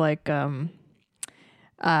sort of like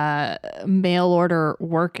mail order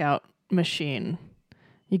workout machine.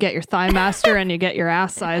 You get your Thigh Master and you get your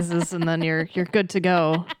ass sizes, and then you're good to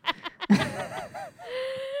go.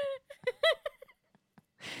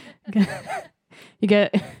 You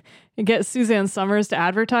get Suzanne Summers to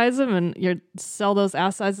advertise them, and you sell those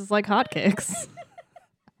ass sizes like hotcakes.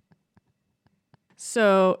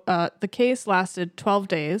 So the case lasted 12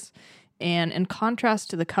 days, and in contrast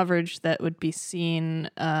to the coverage that would be seen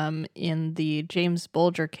in the James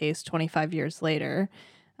Bulger case 25 years later,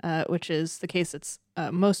 which is the case that's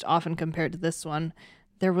most often compared to this one,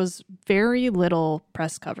 there was very little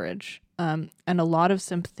press coverage, and a lot of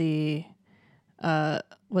sympathy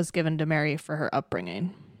was given to Mary for her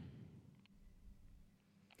upbringing.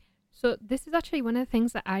 So this is actually one of the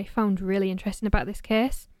things that I found really interesting about this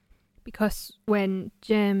case, because when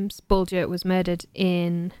James Bulger was murdered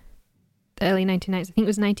in the early 1990s, I think it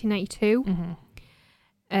was 1992,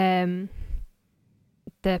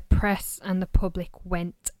 the press and the public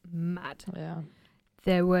went mad. Yeah.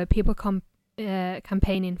 There were people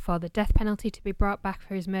campaigning for the death penalty to be brought back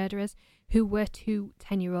for his murderers, who were 2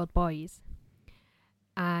 10-year-old boys.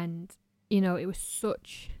 And, it was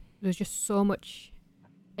just so much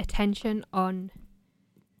attention on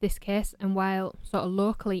this case. And while sort of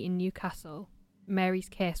locally in Newcastle, Mary's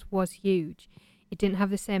case was huge, it didn't have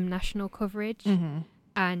the same national coverage. Mm-hmm.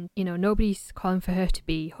 And, nobody's calling for her to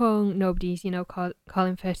be hung. Nobody's,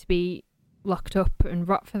 calling for her to be locked up and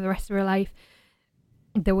rot for the rest of her life.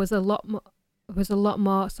 There was a lot more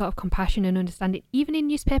sort of compassion and understanding, even in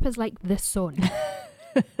newspapers like The Sun.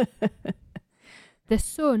 The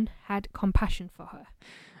Sun had compassion for her.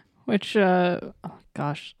 Which,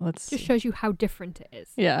 let's just shows you how different it is.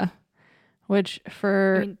 Yeah. Which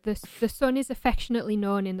the Sun is affectionately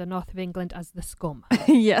known in the north of England as the Scum.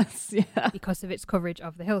 Yes, yeah. Because of its coverage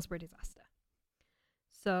of the Hillsborough disaster.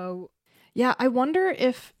 So, yeah, I wonder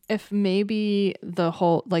if maybe the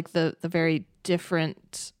whole, like the very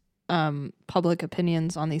different public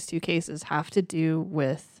opinions on these two cases have to do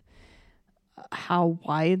with how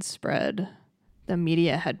widespread the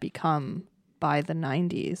media had become by the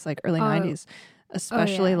 90s, like early Oh, 90s,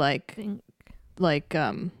 especially yeah, I like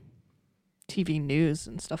think. TV news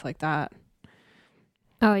and stuff like that.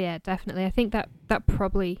 Oh yeah, definitely. I think that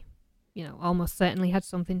probably, almost certainly had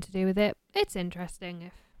something to do with it. It's interesting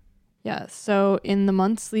if. Yeah, so in the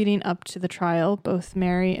months leading up to the trial, both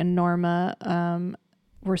Mary and Norma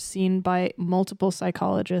were seen by multiple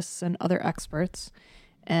psychologists and other experts,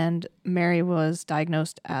 and Mary was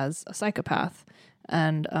diagnosed as a psychopath.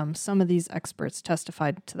 And some of these experts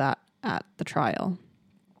testified to that at the trial.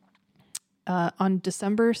 On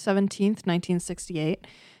December 17th, 1968,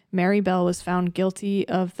 Mary Bell was found guilty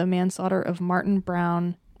of the manslaughter of Martin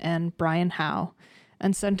Brown and Brian Howe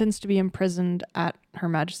and sentenced to be imprisoned at Her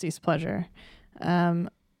Majesty's pleasure.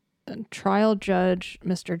 Trial judge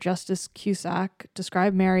Mr. Justice Cusack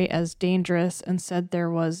described Mary as dangerous and said there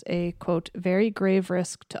was a, quote, very grave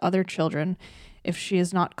risk to other children if she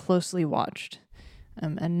is not closely watched.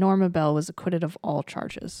 And Norma Bell was acquitted of all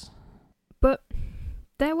charges. But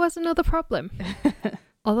there was another problem.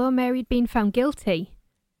 Although Mary had been found guilty,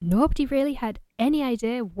 nobody really had any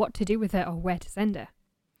idea what to do with her or where to send her.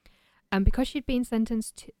 And because she'd been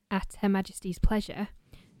sentenced at Her Majesty's pleasure,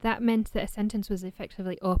 that meant that a sentence was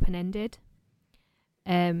effectively open-ended.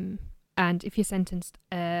 And if you're sentenced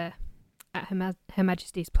at Her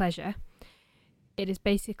Majesty's pleasure, it is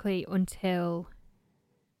basically until,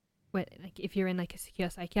 like, if you're in like a secure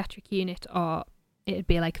psychiatric unit, or it'd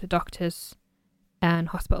be like the doctors and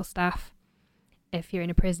hospital staff. If you're in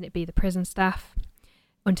a prison, it'd be the prison staff,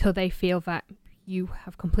 until they feel that you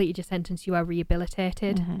have completed your sentence, you are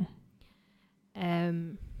rehabilitated. Mm-hmm.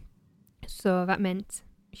 So that meant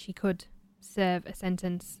she could serve a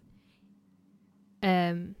sentence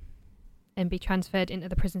and be transferred into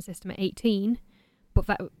the prison system at 18, but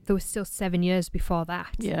that there was still 7 years before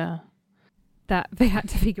that. Yeah. That they had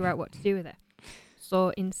to figure out what to do with her.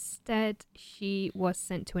 So instead, she was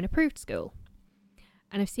sent to an approved school.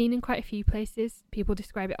 And I've seen in quite a few places, people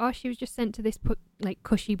describe it, she was just sent to this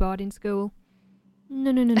cushy boarding school.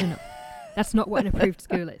 No. That's not what an approved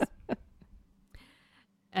school is.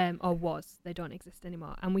 Or was. They don't exist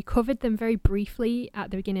anymore. And we covered them very briefly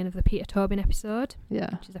at the beginning of the Peter Tobin episode. Yeah.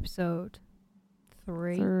 Which is episode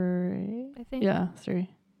 3. 3. I think. Yeah, 3. It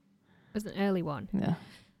was an early one. Yeah.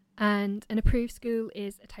 And an approved school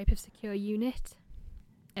is a type of secure unit.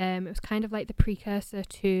 It was kind of like the precursor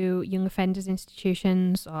to young offenders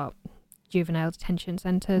institutions or juvenile detention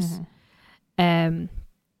centres. Mm-hmm.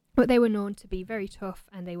 But they were known to be very tough,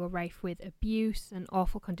 and they were rife with abuse and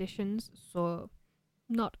awful conditions. So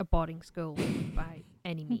not a boarding school by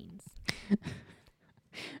any means.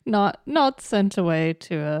 Not sent away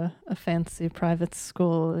to a fancy private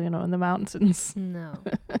school, in the mountains. No.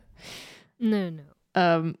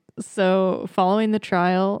 No. So following the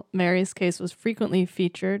trial, Mary's case was frequently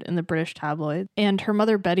featured in the British tabloids, and her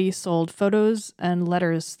mother Betty sold photos and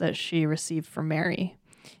letters that she received from Mary.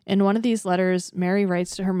 In one of these letters, Mary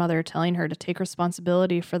writes to her mother telling her to take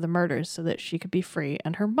responsibility for the murders so that she could be free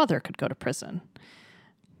and her mother could go to prison.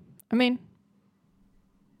 I mean,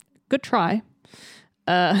 good try.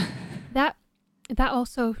 That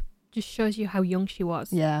also just shows you how young she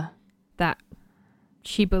was. Yeah. That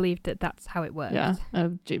she believed that that's how it worked. Yeah.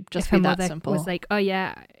 Just if be her that mother simple. was like, oh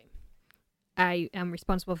yeah, I am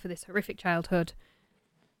responsible for this horrific childhood.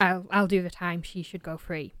 I'll do the time. She should go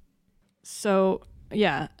free. So,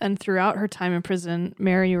 yeah. And throughout her time in prison,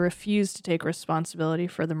 Mary refused to take responsibility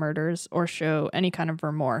for the murders or show any kind of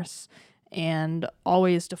remorse, and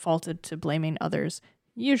always defaulted to blaming others,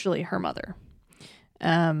 usually her mother.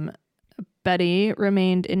 Betty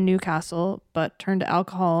remained in Newcastle, but turned to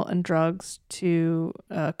alcohol and drugs to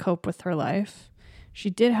cope with her life. She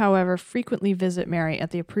did, however, frequently visit Mary at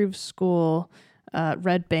the approved school,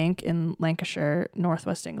 Red Bank in Lancashire,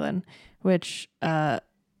 northwest England, which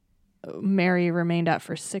Mary remained at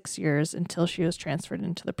for 6 years until she was transferred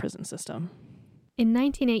into the prison system. In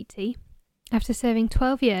 1980, after serving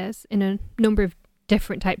 12 years in a number of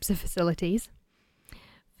different types of facilities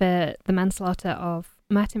for the manslaughter of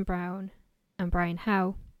Martin Brown and Brian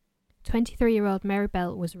Howe, 23-year-old Mary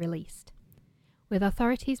Bell was released, with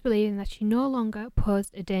authorities believing that she no longer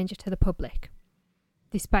posed a danger to the public,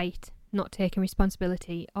 despite not taking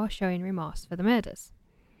responsibility or showing remorse for the murders.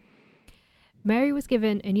 Mary was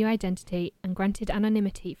given a new identity and granted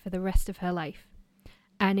anonymity for the rest of her life,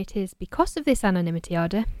 and it is because of this anonymity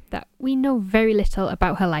order that we know very little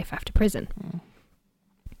about her life after prison.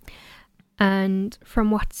 And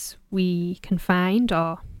from what we can find,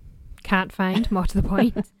 or can't find, more to the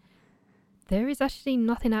point, there is actually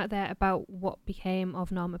nothing out there about what became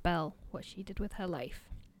of Norma Bell, what she did with her life.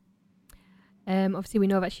 Obviously, we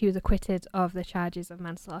know that she was acquitted of the charges of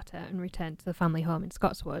manslaughter and returned to the family home in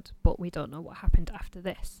Scotswood, but we don't know what happened after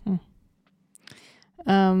this.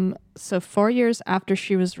 So 4 years after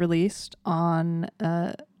she was released on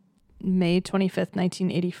May 25th,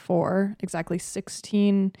 1984, exactly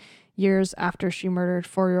 16 years after she murdered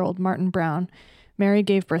 4-year-old Martin Brown, Mary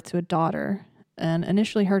gave birth to a daughter. And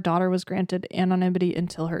initially her daughter was granted anonymity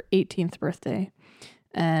until her 18th birthday.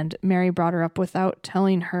 And Mary brought her up without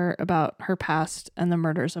telling her about her past and the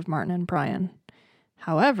murders of Martin and Brian.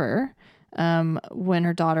 However, when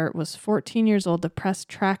her daughter was 14 years old, the press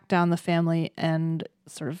tracked down the family and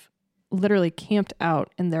sort of literally camped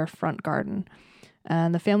out in their front garden.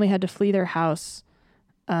 And the family had to flee their house,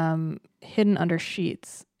 hidden under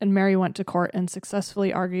sheets. And Mary went to court and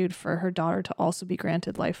successfully argued for her daughter to also be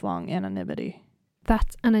granted lifelong anonymity.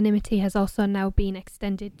 That anonymity has also now been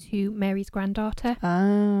extended to Mary's granddaughter,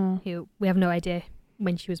 who we have no idea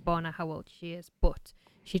when she was born or how old she is, but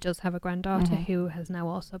she does have a granddaughter who has now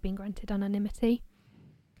also been granted anonymity.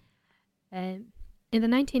 In the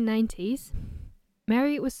 1990s,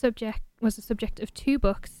 Mary was the subject of 2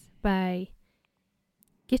 books by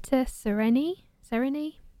Gitta Sereny.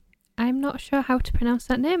 I'm not sure how to pronounce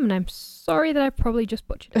that name, and I'm sorry that I probably just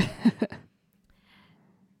butchered it.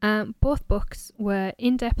 Both books were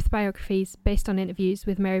in-depth biographies based on interviews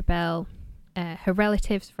with Mary Bell, her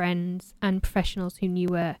relatives, friends, and professionals who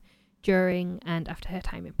knew her during and after her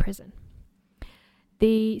time in prison.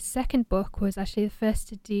 The second book was actually the first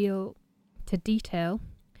to detail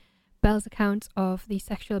Bell's account of the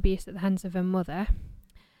sexual abuse at the hands of her mother,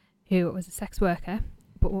 who was a sex worker,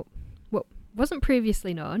 but what wasn't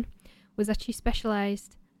previously known was that she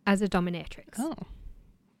specialised as a dominatrix.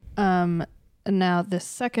 Now, the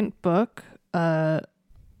second book,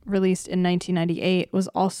 released in 1998, was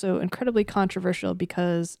also incredibly controversial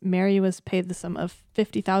because Mary was paid the sum of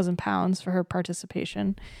 £50,000 for her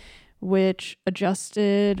participation, which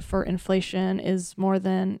adjusted for inflation is more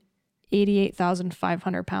than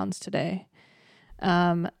 £88,500 today.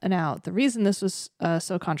 Now, the reason this was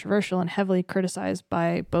so controversial and heavily criticized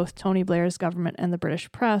by both Tony Blair's government and the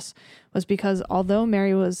British press was because although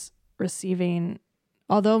Mary wasn't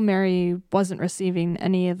receiving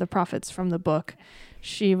any of the profits from the book,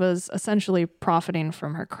 she was essentially profiting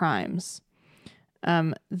from her crimes.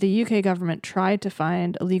 The UK government tried to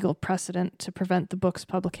find a legal precedent to prevent the book's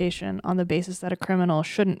publication on the basis that a criminal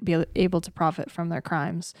shouldn't be able to profit from their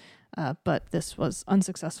crimes, but this was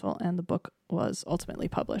unsuccessful and the book was ultimately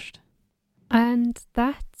published. And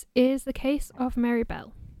that is the case of Mary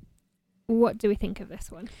Bell. What do we think of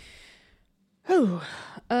this one?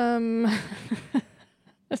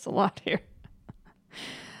 There's a lot here.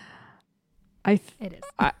 It is.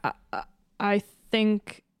 I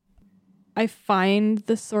think I find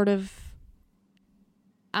the sort of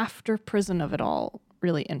after prison of it all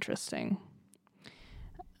really interesting.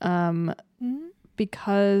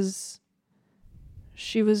 Because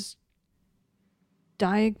she was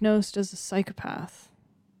diagnosed as a psychopath.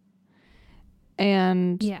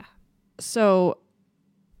 And so,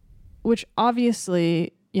 which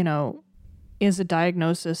obviously, is a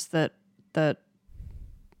diagnosis that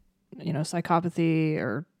psychopathy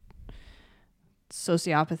or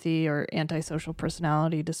sociopathy or antisocial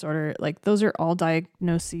personality disorder, like those are all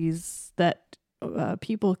diagnoses that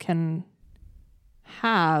people can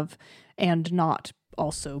have and not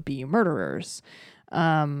also be murderers.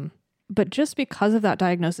 But just because of that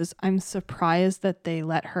diagnosis, I'm surprised that they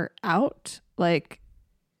let her out, like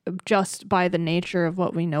just by the nature of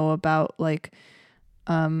what we know about like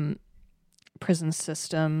prison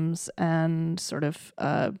systems and sort of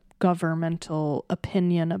governmental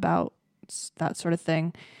opinion about that sort of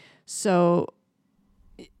thing. So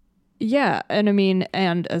yeah, and I mean,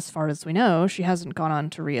 and as far as we know, she hasn't gone on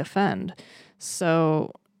to reoffend.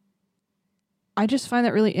 So I just find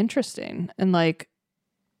that really interesting, and like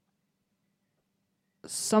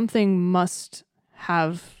something must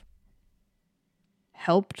have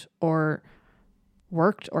helped or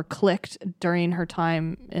worked or clicked during her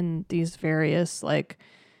time in these various like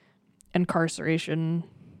incarceration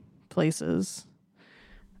places.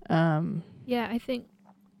 I think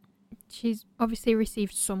she's obviously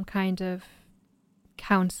received some kind of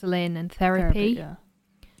counseling and therapy. Yeah.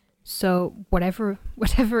 So whatever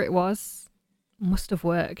it was must have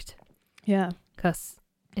worked. Yeah. Because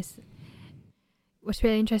what's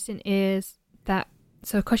really interesting is that,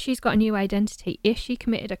 so because she's got a new identity, if she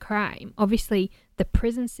committed a crime, obviously the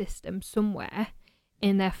prison system somewhere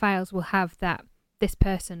in their files will have that this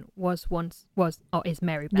person was or is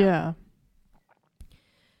Mary Bell. Yeah.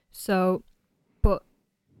 So, but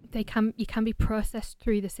you can be processed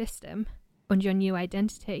through the system under your new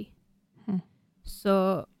identity.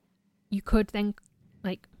 So you could then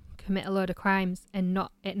like commit a load of crimes and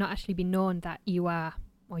not actually be known that you are,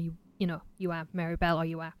 or you are Mary Bell, or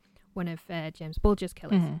you are one of James Bulger's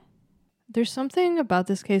killers. Mhm. There's something about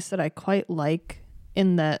this case that I quite like,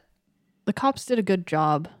 in that the cops did a good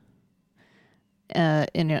job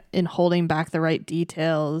in holding back the right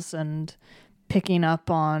details and picking up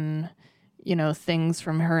on, things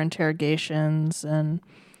from her interrogations. And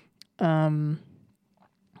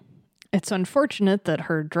it's unfortunate that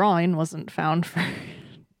her drawing wasn't found for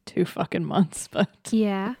 2 fucking months,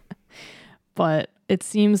 Yeah. but it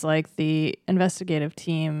seems like the investigative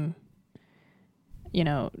team,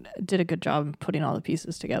 did a good job of putting all the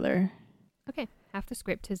pieces together. Okay.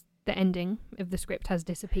 The ending of the script has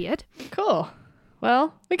disappeared. Cool.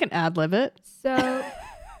 Well, we can ad-lib it. So,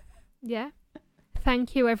 yeah.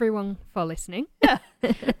 Thank you, everyone, for listening.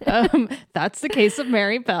 That's the case of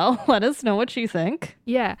Mary Bell. Let us know what you think.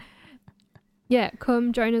 Yeah. Yeah,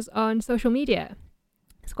 come join us on social media.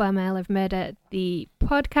 Square Mile of Murder, the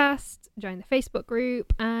podcast. Join the Facebook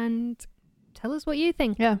group and tell us what you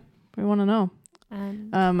think. Yeah, we want to know.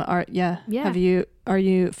 And Yeah. Yeah. Are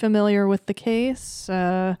you familiar with the case?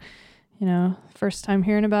 First time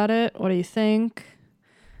hearing about it. What do you think?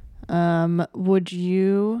 Would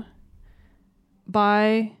you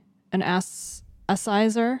buy an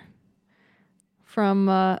Assizer from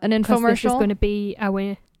an 'cause infomercial? this is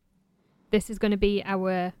going to be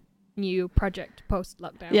our new project post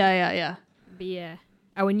lockdown. Yeah. Be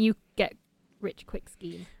our new get rich quick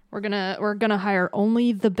scheme. We're gonna hire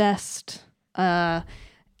only the best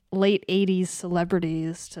late 80s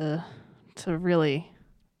celebrities to really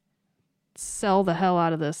sell the hell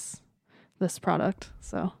out of this product.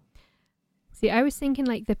 So See, I was thinking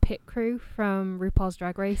like the pit crew from RuPaul's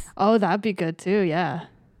Drag Race. oh, that'd be good too. Yeah.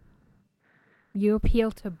 You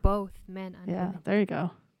appeal to both men and Yeah, women. there you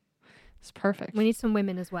go. It's perfect. We need some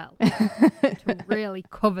women as well to really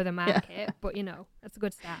cover the market, but that's a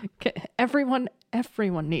good start. Okay, everyone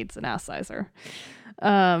needs an ass sizer.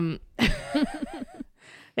 Yeah,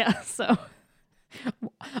 so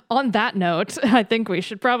on that note, I think we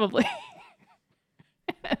should probably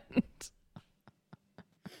end.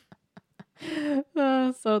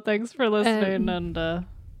 So thanks for listening, and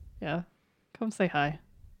yeah, come say hi.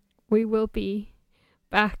 We will be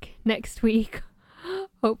back next week,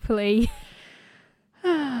 hopefully,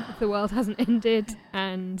 if the world hasn't ended.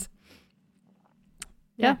 And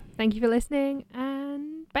yeah, thank you for listening,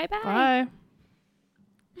 and bye-bye. Bye.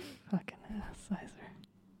 Fucking hell.